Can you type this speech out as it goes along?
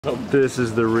This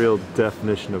is the real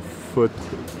definition of footage.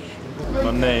 My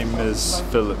name is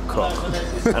Philip Koch,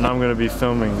 and I'm going to be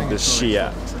filming this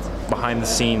Shiat behind the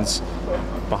scenes.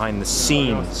 Behind the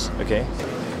scenes, okay?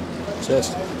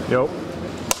 Cheers. Yo.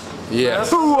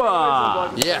 Yes.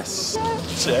 Hooah! Yes.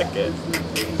 Check it.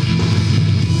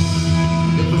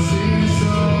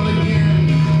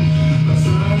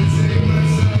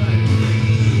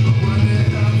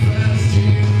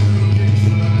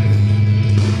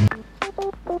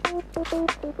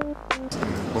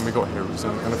 When we got here, it was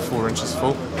only kind of 4 inches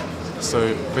full.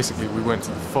 So basically, we went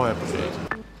to the fire brigade.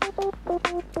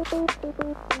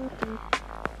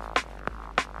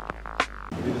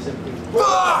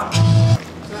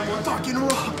 Fucking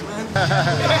rock, man!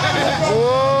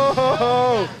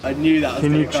 Whoa! I knew that was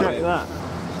Can you gonna check come. that?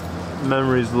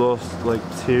 Memories lost like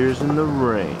tears in the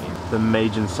rain. The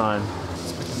Majan sign.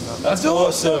 That's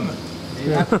awesome!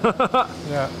 Yeah.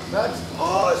 That's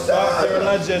awesome! You're a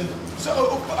legend.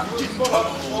 So fucking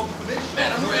cool!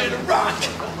 Man, I'm ready to rock!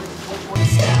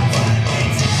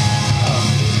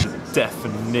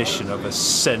 Definition of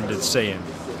ascended Saiyan.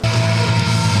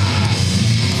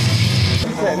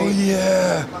 Oh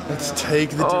yeah! Let's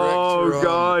take the director Oh on.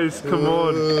 guys, come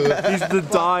on. He's the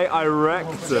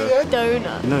director.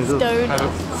 Donut. No,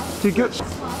 Donut. Too good.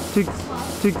 Too.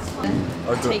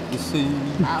 Take You see?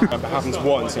 It happens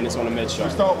once and it's on a mid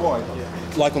shot. Start wide.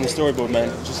 Like on the storyboard, man.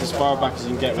 Just as far back as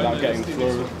you can get without getting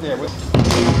through. Yeah.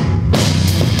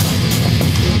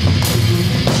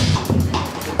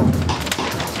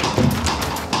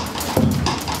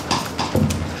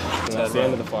 That's the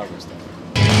end of the fiber stuff.